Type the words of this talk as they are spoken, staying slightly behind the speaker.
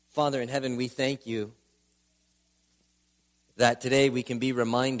Father in heaven, we thank you that today we can be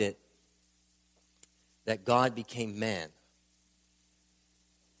reminded that God became man.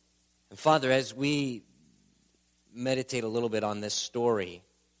 And Father, as we meditate a little bit on this story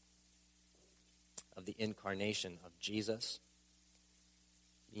of the incarnation of Jesus,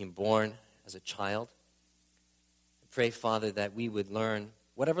 being born as a child, I pray, Father, that we would learn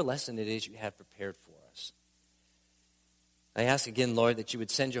whatever lesson it is you have prepared for us. I ask again, Lord, that you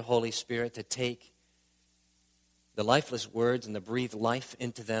would send your Holy Spirit to take the lifeless words and to breathe life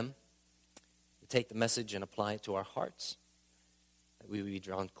into them, to take the message and apply it to our hearts, that we would be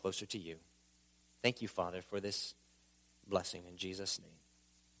drawn closer to you. Thank you, Father, for this blessing in Jesus'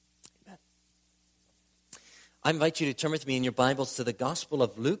 name. Amen. I invite you to turn with me in your Bibles to the Gospel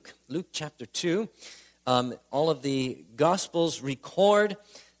of Luke, Luke chapter 2. All of the Gospels record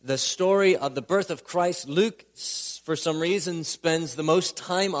the story of the birth of Christ. Luke, for some reason, spends the most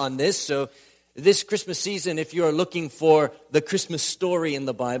time on this. So this Christmas season, if you're looking for the Christmas story in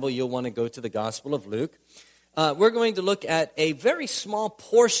the Bible, you'll want to go to the Gospel of Luke. We're going to look at a very small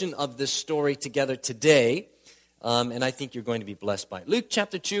portion of this story together today, and I think you're going to be blessed by it. Luke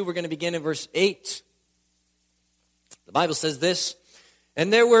chapter 2, we're going to begin in verse 8. The Bible says this,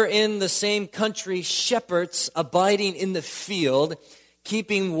 "And there were in the same country shepherds abiding in the field,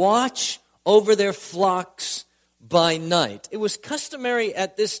 keeping watch over their flocks by night." It was customary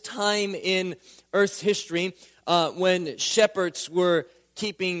at this time in Earth's history when shepherds were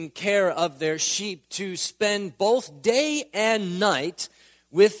keeping care of their sheep to spend both day and night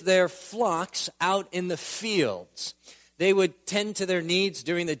with their flocks out in the fields. They would tend to their needs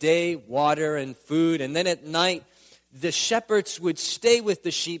during the day, water and food, and then at night the shepherds would stay with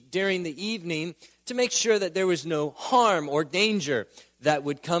the sheep during the evening to make sure that there was no harm or danger that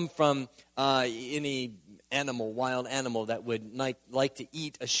would come from any animal, wild animal that would like to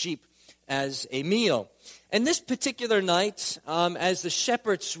eat a sheep as a meal. And this particular night, as the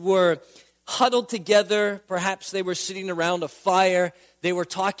shepherds were huddled together, perhaps they were sitting around a fire, they were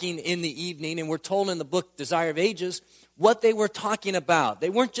talking in the evening, and we're told in the book Desire of Ages what they were talking about. They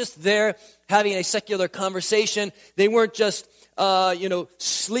weren't just there having a secular conversation. They weren't just,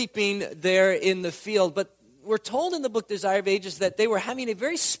 sleeping there in the field, but we're told in the book Desire of Ages that they were having a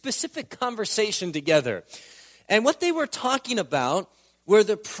very specific conversation together. And what they were talking about were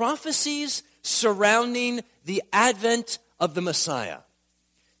the prophecies surrounding the advent of the Messiah.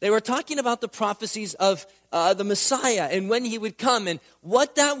 They were talking about the prophecies of the Messiah and when he would come and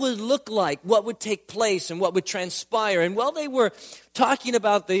what that would look like, what would take place and what would transpire. And while they were talking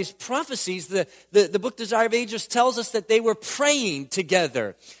about these prophecies, the book Desire of Ages tells us that they were praying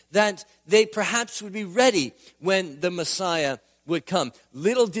together, that they perhaps would be ready when the Messiah would come.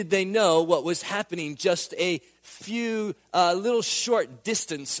 Little did they know what was happening just a few little short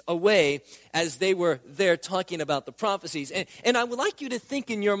distance away as they were there talking about the prophecies. And I would like you to think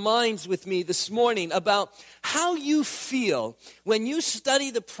in your minds with me this morning about how you feel when you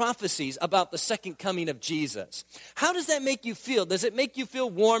study the prophecies about the second coming of Jesus. How does that make you feel? Does it make you feel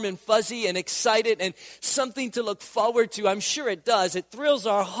warm and fuzzy and excited and something to look forward to? I'm sure it does. It thrills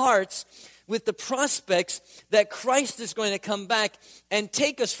our hearts with the prospects that Christ is going to come back and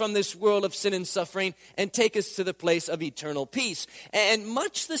take us from this world of sin and suffering and take us to the place of eternal peace. And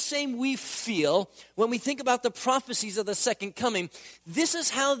much the same we feel when we think about the prophecies of the second coming. This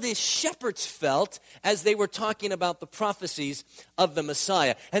is how the shepherds felt as they were talking about the prophecies of the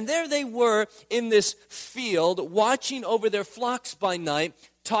Messiah. And there they were in this field watching over their flocks by night,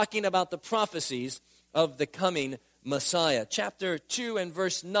 talking about the prophecies of the coming Messiah. Chapter 2 and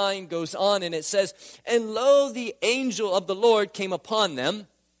verse 9 goes on and it says, "And lo, the angel of the Lord came upon them,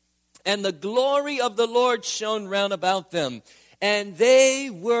 and the glory of the Lord shone round about them. And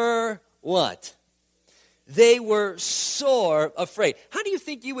they were" what? They were sore afraid. How do you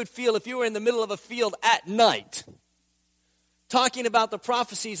think you would feel if you were in the middle of a field at night, talking about the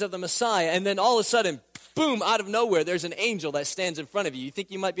prophecies of the Messiah, and then all of a sudden, boom, out of nowhere, there's an angel that stands in front of you? You think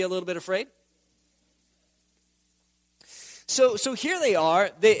you might be a little bit afraid? So here they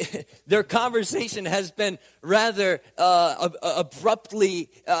are. Their conversation has been rather abruptly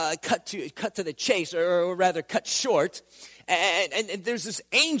cut to the chase, or rather cut short. And there's this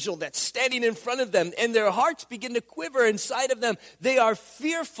angel that's standing in front of them, and their hearts begin to quiver inside of them. They are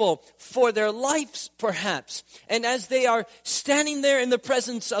fearful for their lives, perhaps. And as they are standing there in the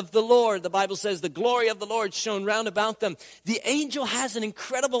presence of the Lord, the Bible says the glory of the Lord shone round about them. The angel has an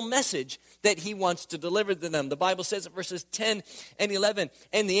incredible message that he wants to deliver to them. The Bible says in verses 10 and 11,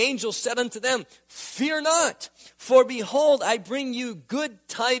 "And the angel said unto them, Fear not, for behold, I bring you good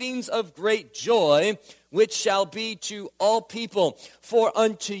tidings of great joy, which shall be to all people. For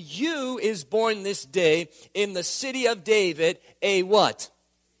unto you is born this day in the city of David a what?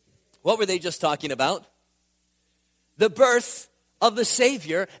 What were they just talking about? The birth of the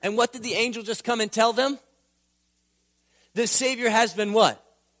Savior. And what did the angel just come and tell them? The Savior has been what?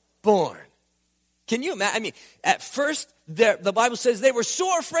 Born. Can you imagine? I mean, at first, the Bible says they were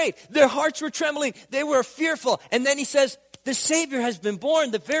so afraid. Their hearts were trembling. They were fearful. And then he says, the Savior has been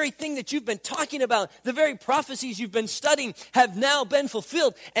born. The very thing that you've been talking about, the very prophecies you've been studying have now been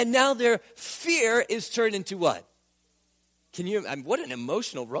fulfilled. And now their fear is turned into what? What an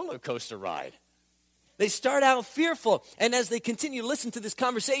emotional roller coaster ride. They start out fearful, and as they continue to listen to this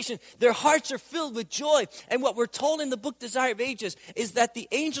conversation, their hearts are filled with joy. And what we're told in the book Desire of Ages is that the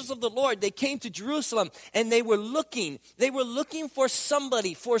angels of the Lord, they came to Jerusalem, and they were looking for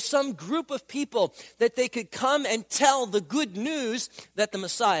somebody, for some group of people that they could come and tell the good news that the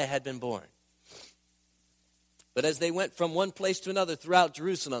Messiah had been born. But as they went from one place to another throughout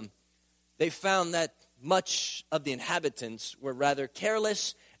Jerusalem, they found that much of the inhabitants were rather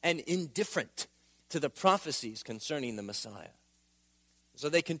careless and indifferent to the prophecies concerning the Messiah. So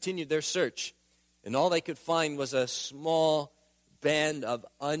they continued their search, and all they could find was a small band of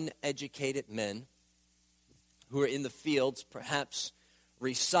uneducated men who were in the fields, perhaps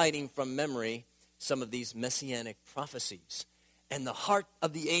reciting from memory some of these messianic prophecies. And the heart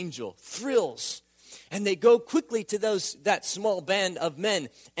of the angel thrills, and they go quickly to that small band of men,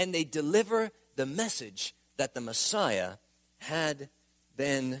 and they deliver the message that the Messiah had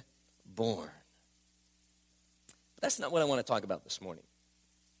been born. That's not what I want to talk about this morning.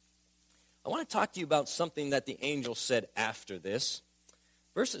 I want to talk to you about something that the angel said after this.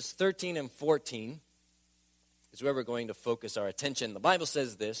 Verses 13 and 14 is where we're going to focus our attention. The Bible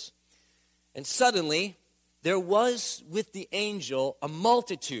says this, and suddenly there was with the angel a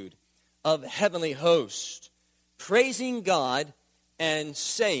multitude of heavenly hosts, praising God and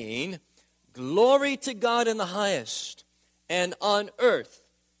saying, Glory to God in the highest, and on earth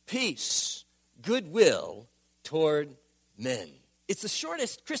peace, goodwill toward men. It's the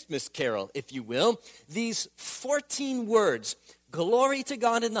shortest Christmas carol, if you will. These 14 words, glory to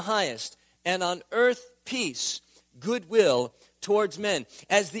God in the highest, and on earth peace, goodwill towards men.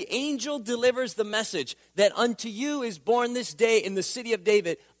 As the angel delivers the message that unto you is born this day in the city of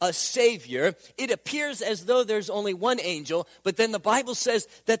David a Savior, it appears as though there's only one angel, but then the Bible says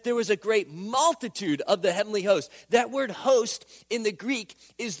that there was a great multitude of the heavenly host. That word host in the Greek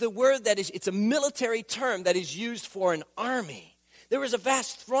is the word it's a military term that is used for an army. There was a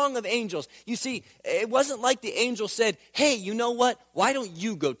vast throng of angels. You see, it wasn't like the angel said, hey, you know what? Why don't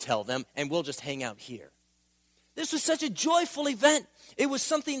you go tell them and we'll just hang out here? This was such a joyful event. It was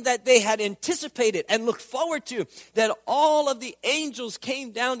something that they had anticipated and looked forward to, that all of the angels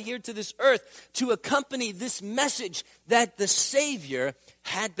came down here to this earth to accompany this message that the Savior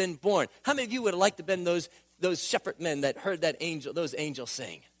had been born. How many of you would have liked to have been those shepherd men that heard those angels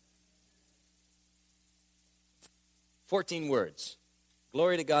sing? 14 words.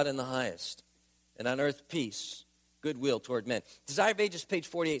 Glory to God in the highest, and on earth peace, goodwill toward men. Desire of Ages, page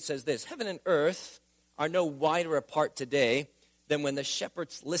 48 says this, heaven and earth are no wider apart today than when the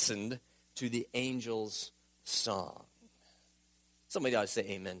shepherds listened to the angels' song. Somebody ought to say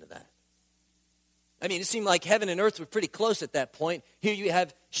amen to that. I mean, it seemed like heaven and earth were pretty close at that point. Here you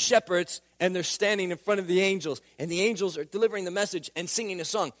have shepherds, and they're standing in front of the angels, and the angels are delivering the message and singing a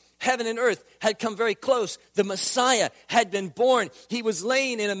song. Heaven and earth had come very close. The Messiah had been born. He was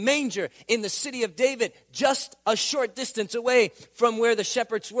laying in a manger in the city of David, just a short distance away from where the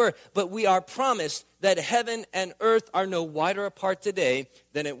shepherds were. But we are promised that heaven and earth are no wider apart today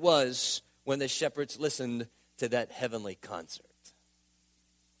than it was when the shepherds listened to that heavenly concert.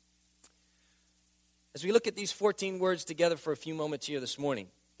 As we look at these 14 words together for a few moments here this morning,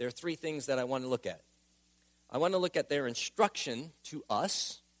 there are three things that I want to look at. I want to look at their instruction to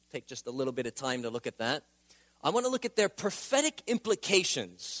us. Take just a little bit of time to look at that. I want to look at their prophetic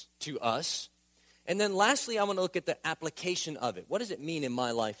implications to us. And then lastly, I want to look at the application of it. What does it mean in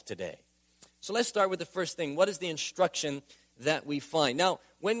my life today? So let's start with the first thing. What is the instruction that we find? Now,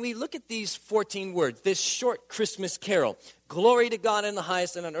 when we look at these 14 words, this short Christmas carol, glory to God in the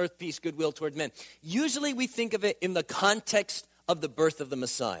highest and on earth peace, goodwill toward men. Usually we think of it in the context of the birth of the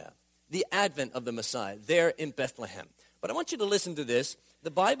Messiah, the advent of the Messiah there in Bethlehem. But I want you to listen to this. The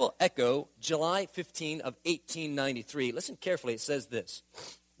Bible Echo, July 15 of 1893. Listen carefully. It says this.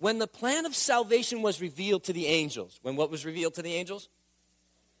 When the plan of salvation was revealed to the angels, when what was revealed to the angels?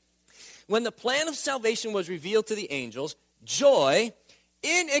 When the plan of salvation was revealed to the angels, joy,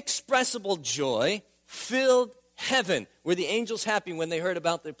 inexpressible joy, filled heaven. Were the angels happy when they heard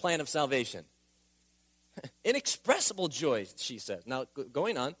about the plan of salvation? Inexpressible joy, she says. Now,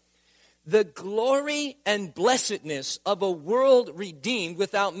 going on. The glory and blessedness of a world redeemed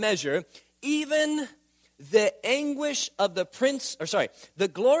without measure, even the anguish of the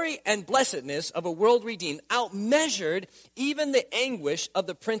glory and blessedness of a world redeemed outmeasured even the anguish of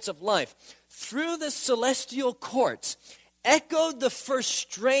the Prince of Life. Through the celestial courts echoed the first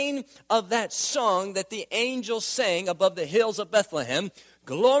strain of that song that the angels sang above the hills of Bethlehem.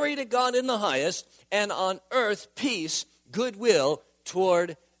 Glory to God in the highest, and on earth peace, goodwill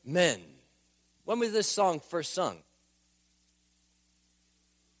toward men. When was this song first sung?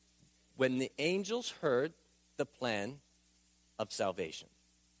 When the angels heard the plan of salvation.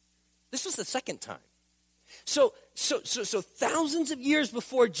 This was the second time. So thousands of years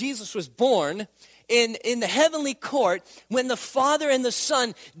before Jesus was born, in the heavenly court, when the Father and the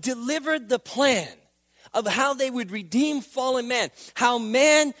Son delivered the plan of how they would redeem fallen man, how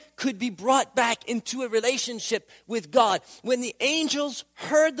man could be brought back into a relationship with God. When the angels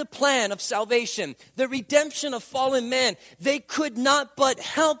heard the plan of salvation, the redemption of fallen man, they could not but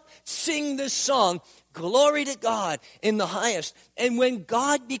help sing this song, glory to God in the highest. And when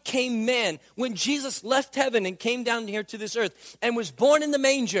God became man, when Jesus left heaven and came down here to this earth and was born in the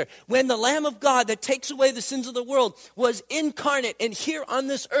manger, when the Lamb of God that takes away the sins of the world was incarnate and here on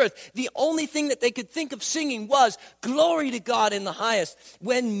this earth, the only thing that they could think of singing was glory to God in the highest.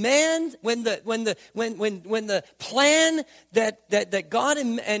 When the plan that God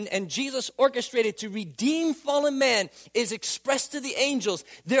and Jesus orchestrated to redeem fallen man is expressed to the angels,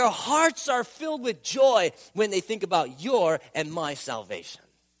 their hearts are filled with joy when they think about your and my salvation.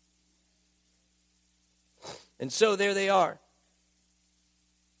 And so there they are.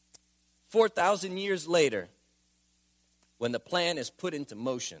 4,000 years later, when the plan is put into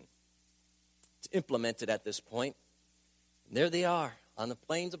motion, it's implemented at this point, and there they are on the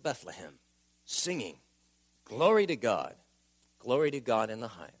plains of Bethlehem, singing, glory to God in the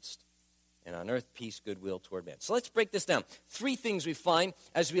highest, and on earth peace, goodwill toward men. So let's break this down. 3 things we find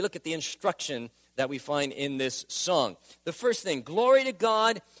as we look at the instruction that we find in this song. The first thing, glory to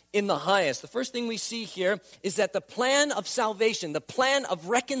God in the highest. The first thing we see here is that the plan of salvation, the plan of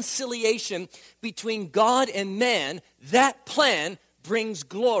reconciliation between God and man, that plan brings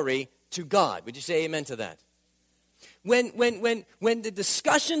glory to God. Would you say amen to that? When the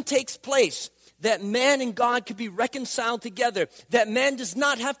discussion takes place that man and God could be reconciled together, that man does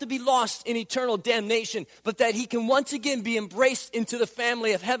not have to be lost in eternal damnation, but that he can once again be embraced into the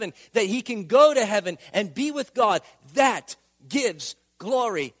family of heaven, that he can go to heaven and be with God, that gives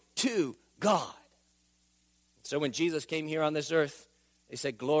glory to God. So when Jesus came here on this earth, they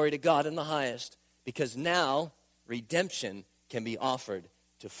said, glory to God in the highest, because now redemption can be offered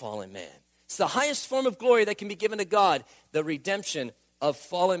to fallen man. It's the highest form of glory that can be given to God. The redemption of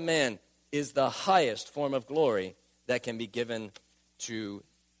fallen man is the highest form of glory that can be given to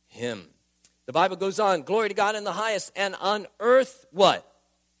him. The Bible goes on, glory to God in the highest, and on earth what?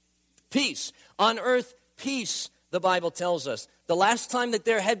 Peace. On earth, peace, the Bible tells us. The last time that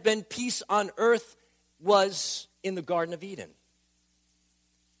there had been peace on earth was in the Garden of Eden.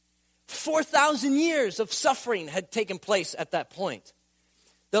 4,000 years of suffering had taken place at that point.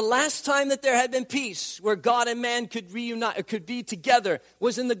 The last time that there had been peace where God and man could reunite, could be together,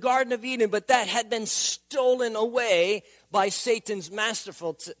 was in the Garden of Eden, but that had been stolen away by Satan's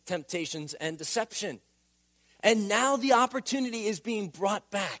masterful temptations and deception. And now the opportunity is being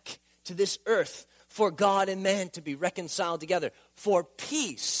brought back to this earth for God and man to be reconciled together, for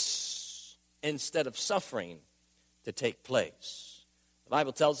peace instead of suffering to take place. The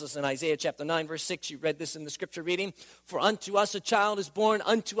Bible tells us in Isaiah chapter 9, verse 6, you read this in the scripture reading, for unto us a child is born,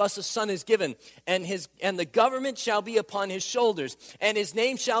 unto us a son is given, and the government shall be upon his shoulders, and his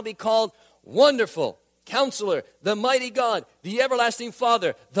name shall be called Wonderful, Counselor, the Mighty God, the Everlasting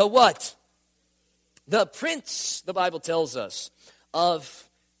Father, the what? The Prince, the Bible tells us, of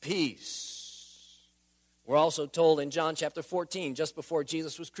Peace. We're also told in John chapter 14, just before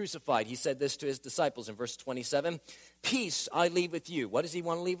Jesus was crucified, he said this to his disciples in verse 27, peace I leave with you. What does he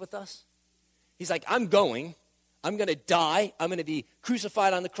want to leave with us? He's like, I'm going to die, I'm going to be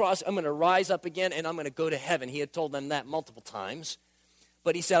crucified on the cross, I'm going to rise up again, and I'm going to go to heaven. He had told them that multiple times,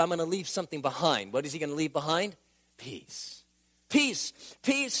 but he said, I'm going to leave something behind. What is he going to leave behind? Peace. Peace,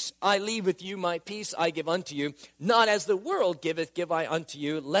 peace I leave with you, my peace I give unto you. Not as the world giveth, give I unto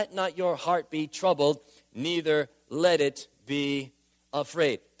you. Let not your heart be troubled, neither let it be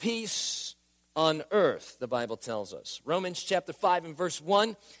afraid. Peace on earth, the Bible tells us. Romans chapter 5 and verse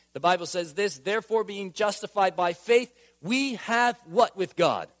 1, the Bible says this, therefore being justified by faith, we have what with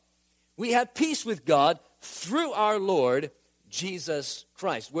God? We have peace with God through our Lord Jesus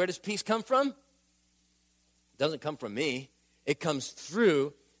Christ. Where does peace come from? doesn't come from me. It comes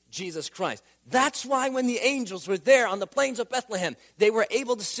through Jesus Christ. That's why when the angels were there on the plains of Bethlehem, they were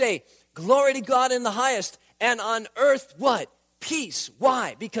able to say, glory to God in the highest, and on earth, what? Peace.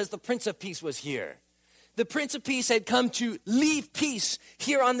 Why? Because the Prince of Peace was here. The Prince of Peace had come to leave peace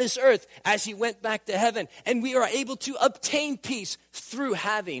here on this earth as he went back to heaven. And we are able to obtain peace through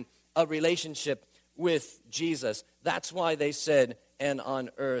having a relationship with Jesus. That's why they said, and on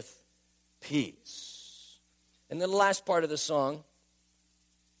earth, peace. And then the last part of the song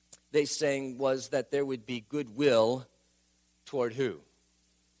they sang was that there would be goodwill toward who?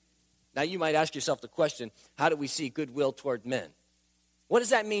 Now you might ask yourself the question, how do we see goodwill toward men? What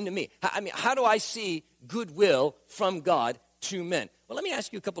does that mean to me? How do I see goodwill from God to men? Well, let me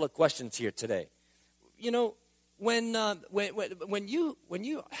ask you a couple of questions here today. You know, when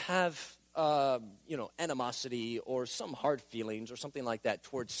you have animosity or some hard feelings or something like that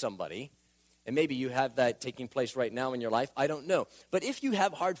towards somebody, and maybe you have that taking place right now in your life, I don't know. But if you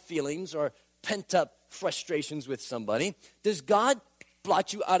have hard feelings or pent-up frustrations with somebody, does God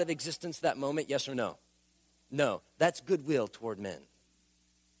blot you out of existence that moment, yes or no? No, that's goodwill toward men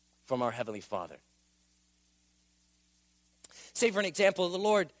from our Heavenly Father. Say, for an example, the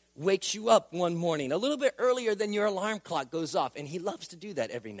Lord wakes you up one morning a little bit earlier than your alarm clock goes off, and he loves to do that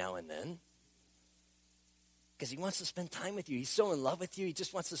every now and then because he wants to spend time with you. He's so in love with you. He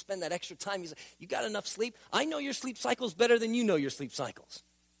just wants to spend that extra time. He's like, you got enough sleep? I know your sleep cycles better than you know your sleep cycles.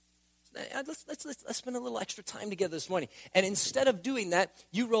 Let's spend a little extra time together this morning. And instead of doing that,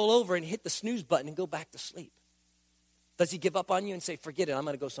 you roll over and hit the snooze button and go back to sleep. Does he give up on you and say, forget it, I'm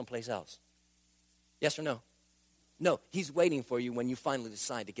going to go someplace else? Yes or no? No, he's waiting for you when you finally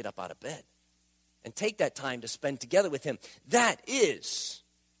decide to get up out of bed and take that time to spend together with him. That is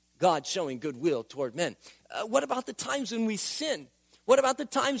God showing goodwill toward men. What about the times when we sin? What about the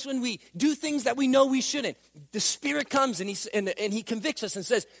times when we do things that we know we shouldn't? The Spirit comes and he convicts us and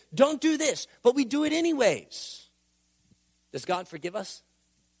says, don't do this, but we do it anyways. Does God forgive us?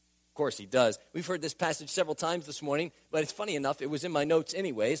 Of course he does. We've heard this passage several times this morning, but it's funny enough, it was in my notes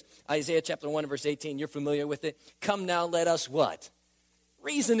anyways. Isaiah chapter 1 verse 18, you're familiar with it. Come now, let us what?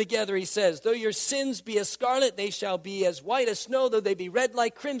 Reason together, he says. Though your sins be as scarlet, they shall be as white as snow. Though they be red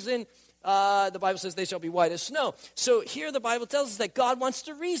like crimson, the Bible says they shall be white as snow. So here the Bible tells us that God wants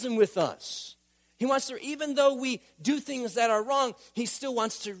to reason with us. He wants to, even though we do things that are wrong, he still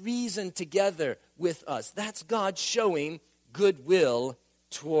wants to reason together with us. That's God showing goodwill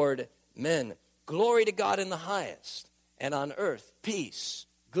toward men. Glory to God in the highest, and on earth, peace,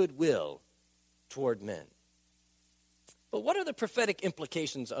 goodwill toward men. But what are the prophetic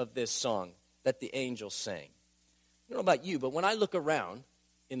implications of this song that the angels sang? I don't know about you, but when I look around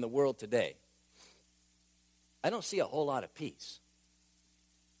in the world today, I don't see a whole lot of peace.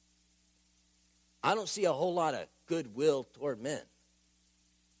 I don't see a whole lot of goodwill toward men.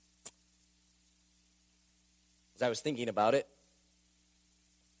 As I was thinking about it,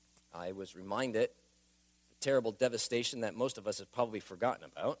 I was reminded of the terrible devastation that most of us have probably forgotten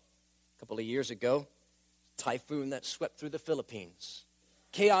about. A couple of years ago, typhoon that swept through the Philippines.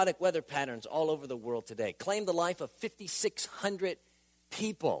 Chaotic weather patterns all over the world today. Claimed the life of 5,600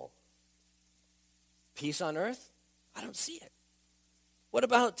 people. Peace on earth? I don't see it. What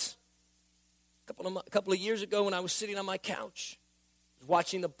about a couple of years ago when I was sitting on my couch,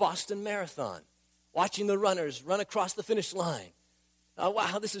 watching the Boston Marathon, watching the runners run across the finish line? Oh,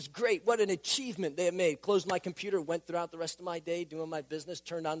 wow, this is great. What an achievement they have made. Closed my computer, went throughout the rest of my day doing my business,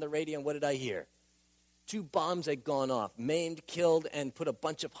 turned on the radio, and what did I hear? 2 bombs had gone off, maimed, killed, and put a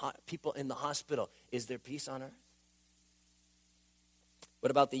bunch of people in the hospital. Is there peace on earth? What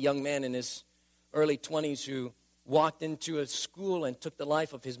about the young man in his early 20s who walked into a school and took the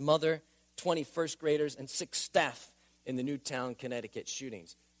life of his mother, 20 first graders, and 6 staff in the Newtown, Connecticut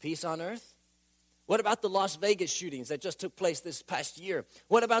shootings? Peace on earth? What about the Las Vegas shootings that just took place this past year?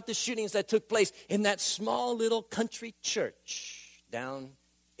 What about the shootings that took place in that small little country church down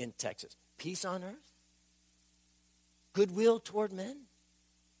in Texas? Peace on earth? Goodwill toward men?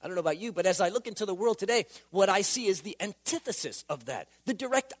 I don't know about you, but as I look into the world today, what I see is the antithesis of that, the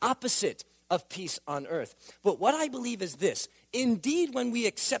direct opposite of peace on earth. But what I believe is this: indeed, when we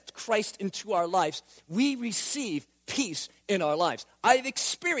accept Christ into our lives, we receive peace in our lives. I've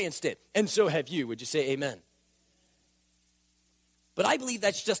experienced it, and so have you. Would you say amen? But I believe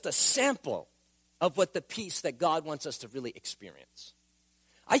that's just a sample of what the peace that God wants us to really experience.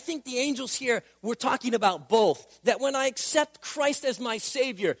 I think the angels here were talking about both, that when I accept Christ as my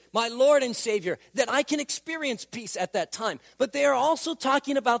Savior, my Lord and Savior, that I can experience peace at that time. But they are also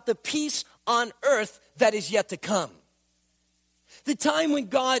talking about the peace on earth that is yet to come. The time when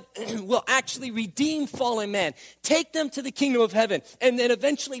God will actually redeem fallen man, take them to the kingdom of heaven, and then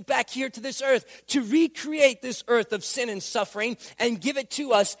eventually back here to this earth to recreate this earth of sin and suffering and give it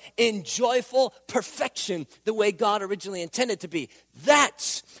to us in joyful perfection the way God originally intended to be.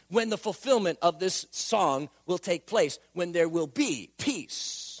 That's when the fulfillment of this song will take place, when there will be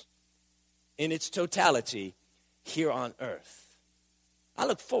peace in its totality here on earth. I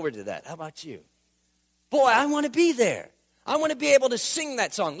look forward to that. How about you? Boy, I want to be there. I want to be able to sing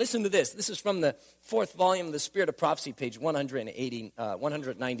that song. Listen to this. This is from the 4th volume of the Spirit of Prophecy, page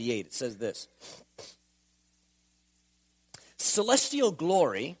 198. It says this. Celestial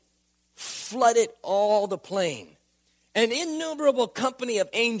glory flooded all the plain. An innumerable company of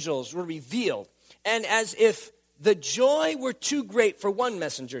angels were revealed, and as if the joy were too great for one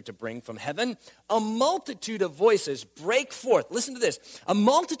messenger to bring from heaven, a multitude of voices break forth. Listen to this. A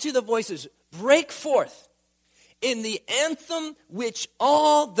multitude of voices break forth in the anthem which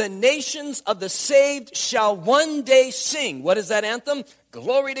all the nations of the saved shall one day sing. What is that anthem?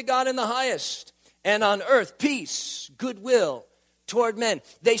 Glory to God in the highest, and on earth peace, goodwill toward men.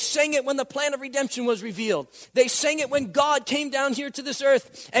 They sang it when the plan of redemption was revealed. They sang it when God came down here to this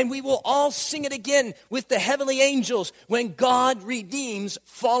earth, and we will all sing it again with the heavenly angels when God redeems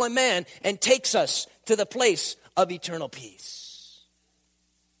fallen man and takes us to the place of eternal peace.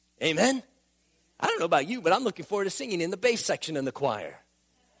 Amen? I don't know about you, but I'm looking forward to singing in the bass section in the choir.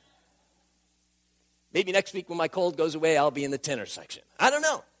 Maybe next week when my cold goes away, I'll be in the tenor section. I don't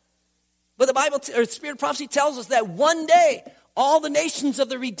know. But the Bible, or Spirit of Prophecy tells us that one day, all the nations of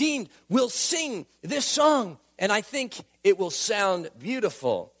the redeemed will sing this song. And I think it will sound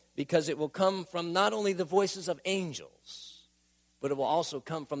beautiful because it will come from not only the voices of angels, but it will also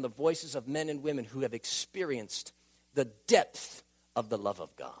come from the voices of men and women who have experienced the depth of the love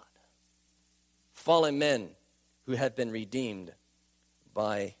of God. Fallen men who have been redeemed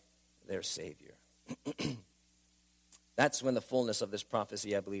by their Savior. That's when the fullness of this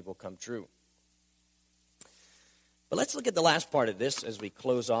prophecy, I believe, will come true. But let's look at the last part of this as we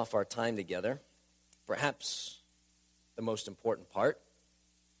close off our time together. Perhaps the most important part.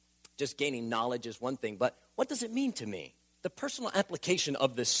 Just gaining knowledge is one thing, but what does it mean to me? The personal application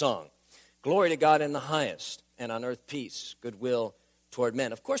of this song. Glory to God in the highest, and on earth peace, goodwill toward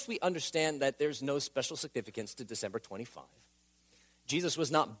men. Of course, we understand that there's no special significance to December 25. Jesus was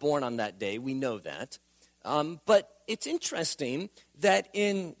not born on that day. We know that. But it's interesting that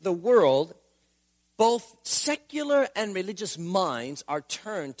in the world, both secular and religious minds are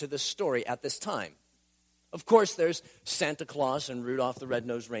turned to this story at this time. Of course, there's Santa Claus and Rudolph the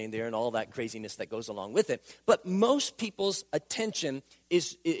Red-Nosed Reindeer and all that craziness that goes along with it. But most people's attention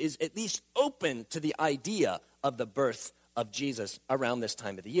is at least open to the idea of the birth of Jesus around this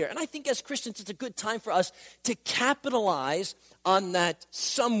time of the year. And I think as Christians, it's a good time for us to capitalize on that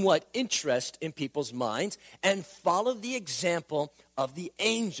somewhat interest in people's minds and follow the example of the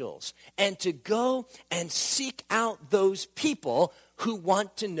angels and to go and seek out those people who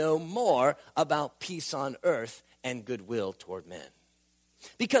want to know more about peace on earth and goodwill toward men.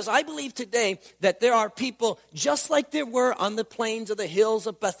 Because I believe today that there are people just like there were on the plains of the hills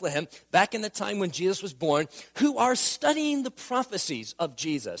of Bethlehem back in the time when Jesus was born who are studying the prophecies of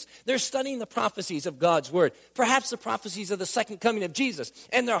Jesus. They're studying the prophecies of God's word, perhaps the prophecies of the second coming of Jesus.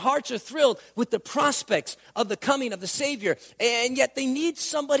 And their hearts are thrilled with the prospects of the coming of the Savior. And yet they need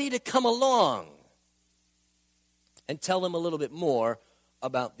somebody to come along and tell them a little bit more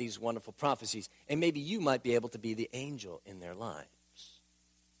about these wonderful prophecies. And maybe you might be able to be the angel in their lives.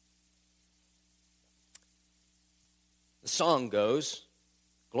 The song goes,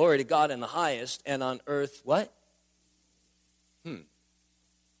 glory to God in the highest, and on earth, what? You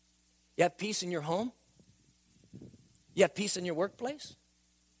have peace in your home? You have peace in your workplace?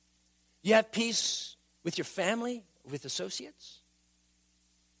 You have peace with your family, with associates?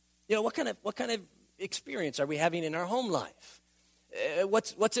 You know, what kind of experience are we having in our home life?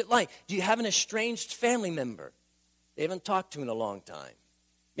 What's it like? Do you have an estranged family member they haven't talked to in a long time?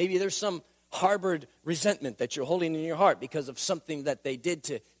 Maybe there's some harbored resentment that you're holding in your heart because of something that they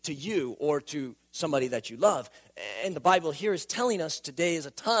did to you or to somebody that you love. And the Bible here is telling us today is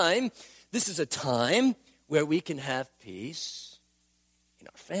a time, this is a time where we can have peace in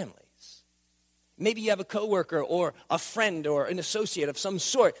our families. Maybe you have a coworker or a friend or an associate of some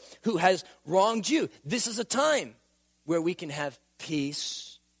sort who has wronged you. This is a time where we can have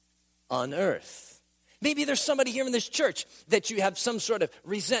peace on earth. Maybe there's somebody here in this church that you have some sort of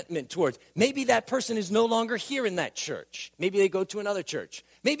resentment towards. Maybe that person is no longer here in that church. Maybe they go to another church.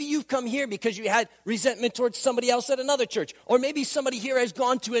 Maybe you've come here because you had resentment towards somebody else at another church. Or maybe somebody here has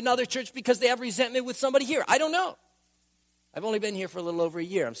gone to another church because they have resentment with somebody here. I don't know. I've only been here for a little over a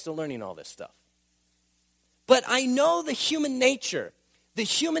year. I'm still learning all this stuff. But I know the human nature. The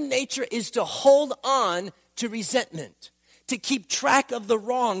human nature is to hold on to resentment, to keep track of the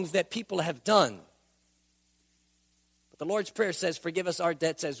wrongs that people have done. But the Lord's Prayer says, forgive us our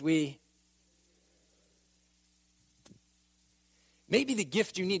debts as we... Maybe the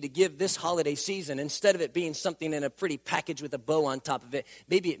gift you need to give this holiday season, instead of it being something in a pretty package with a bow on top of it,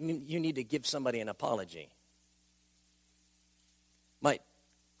 maybe you need to give somebody an apology. Might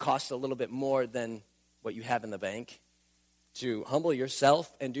cost a little bit more than what you have in the bank to humble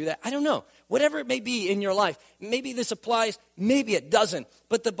yourself and do that. I don't know. Whatever it may be in your life, maybe this applies, maybe it doesn't.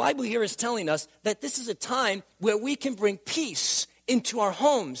 But the Bible here is telling us that this is a time where we can bring peace into our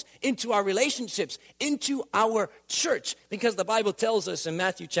homes, into our relationships, into our church. Because the Bible tells us in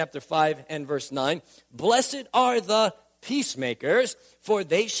Matthew chapter 5 and verse 9, blessed are the peacemakers, for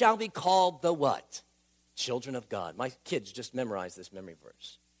they shall be called the what? Children of God. My kids just memorized this memory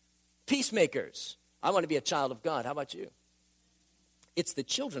verse. Peacemakers. I want to be a child of God. How about you? It's the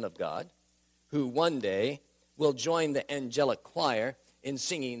children of God who one day will join the angelic choir in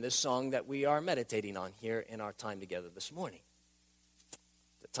singing this song that we are meditating on here in our time together this morning.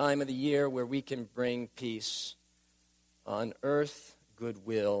 The time of the year where we can bring peace on earth,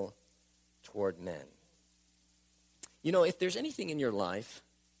 goodwill toward men. You know, if there's anything in your life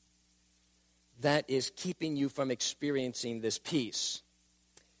that is keeping you from experiencing this peace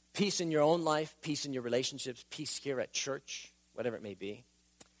in your own life, peace in your relationships, peace here at church, whatever it may be,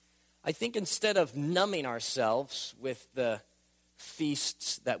 I think instead of numbing ourselves with the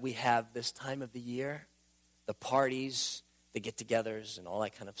feasts that we have this time of the year, the parties, the get-togethers, and all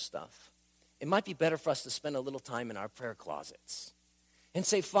that kind of stuff, it might be better for us to spend a little time in our prayer closets and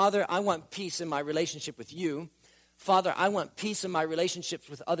say, Father, I want peace in my relationship with you. Father, I want peace in my relationships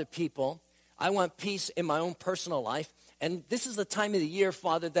with other people. I want peace in my own personal life. And this is the time of the year,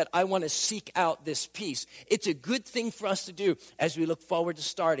 Father, that I want to seek out this peace. It's a good thing for us to do as we look forward to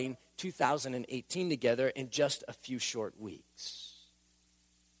starting 2018 together in just a few short weeks.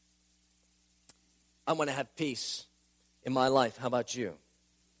 I want to have peace in my life. How about you?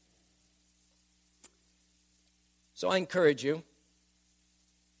 So I encourage you,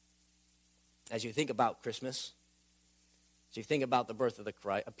 as you think about Christmas, as you think about the birth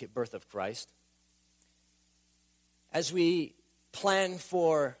of Christ, as we plan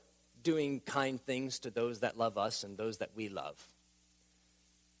for doing kind things to those that love us and those that we love,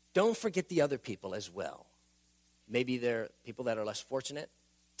 don't forget the other people as well. Maybe there are people that are less fortunate.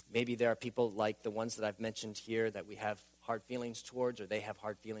 Maybe there are people like the ones that I've mentioned here that we have hard feelings towards, or they have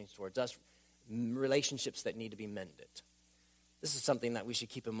hard feelings towards us, relationships that need to be mended. This is something that we should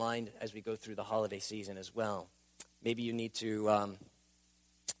keep in mind as we go through the holiday season as well. Maybe you need to,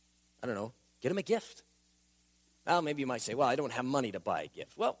 get them a gift. Well, maybe you might say, well, I don't have money to buy a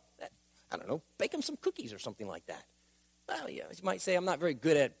gift. Well, bake them some cookies or something like that. Well, yeah, you might say, I'm not very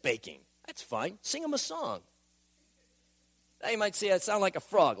good at baking. That's fine. Sing them a song. Now you might say, I sound like a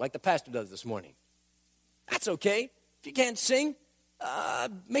frog, like the pastor does this morning. That's okay. If you can't sing,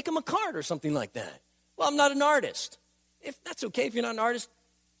 make them a card or something like that. Well, I'm not an artist. If that's okay, if you're not an artist,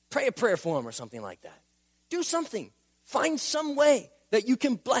 pray a prayer for them or something like that. Do something. Find some way that you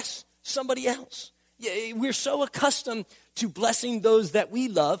can bless somebody else. We're so accustomed to blessing those that we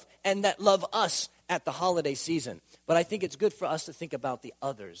love and that love us at the holiday season. But I think it's good for us to think about the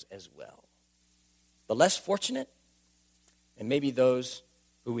others as well. The less fortunate, and maybe those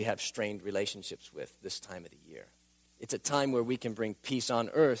who we have strained relationships with this time of the year. It's a time where we can bring peace on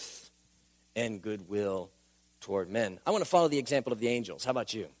earth and goodwill toward men. I want to follow the example of the angels. How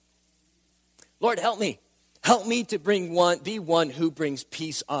about you? Lord, help me. Help me to be one who brings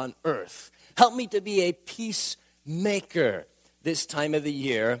peace on earth. Help me to be a peacemaker this time of the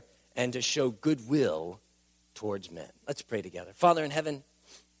year and to show goodwill towards men. Let's pray together. Father in heaven,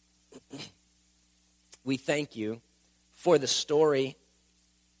 we thank you for the story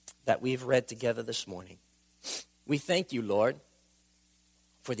that we've read together this morning. We thank you, Lord,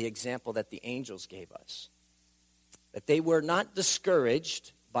 for the example that the angels gave us. That they were not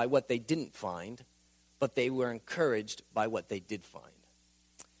discouraged by what they didn't find, but they were encouraged by what they did find.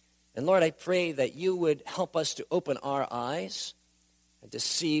 And Lord, I pray that you would help us to open our eyes and to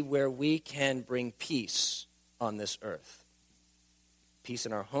see where we can bring peace on this earth. Peace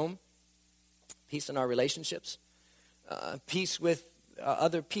in our home, peace in our relationships, peace with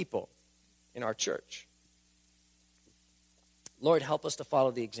other people in our church. Lord, help us to follow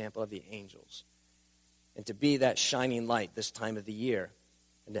the example of the angels and to be that shining light this time of the year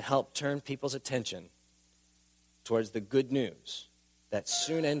and to help turn people's attention towards the good news that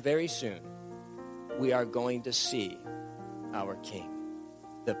soon and very soon we are going to see our King,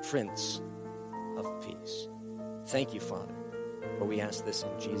 the Prince of Peace. Thank you, Father, for we ask this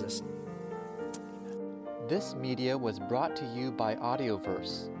in Jesus' name. This media was brought to you by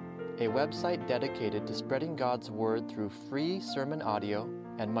Audioverse, a website dedicated to spreading God's Word through free sermon audio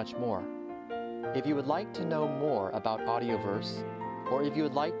and much more. If you would like to know more about Audioverse, or if you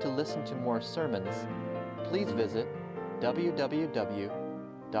would like to listen to more sermons, please visit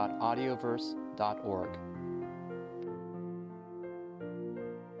www.audioverse.org.